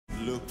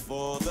Look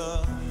for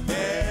the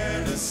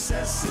bare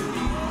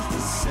necessities, the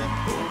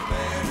simple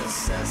bare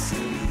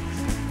necessities.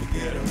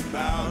 Forget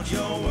about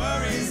your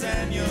worries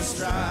and your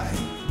strife.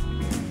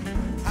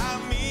 I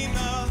mean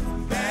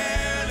the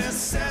bare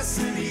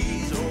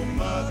necessities, oh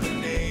Mother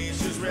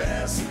Nature's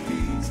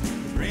recipes.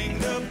 Bring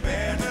the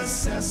bare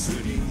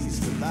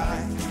necessities to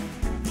life.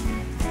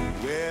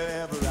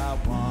 Wherever I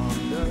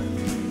wander,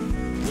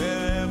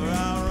 wherever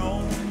I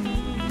roam,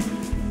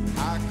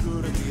 I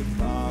couldn't be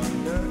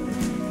fonder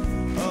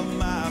of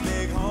my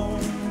big home.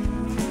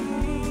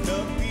 The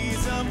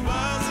bees are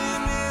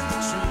buzzing in the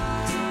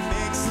trees to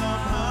make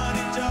some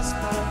honey just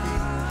for me.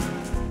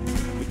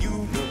 When you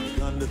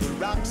look under the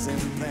rocks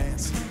and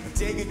plants and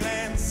take a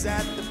glance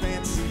at the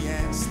fancy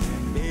ants,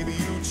 then maybe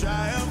you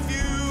try a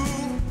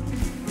few.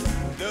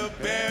 The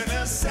bare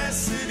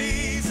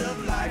necessities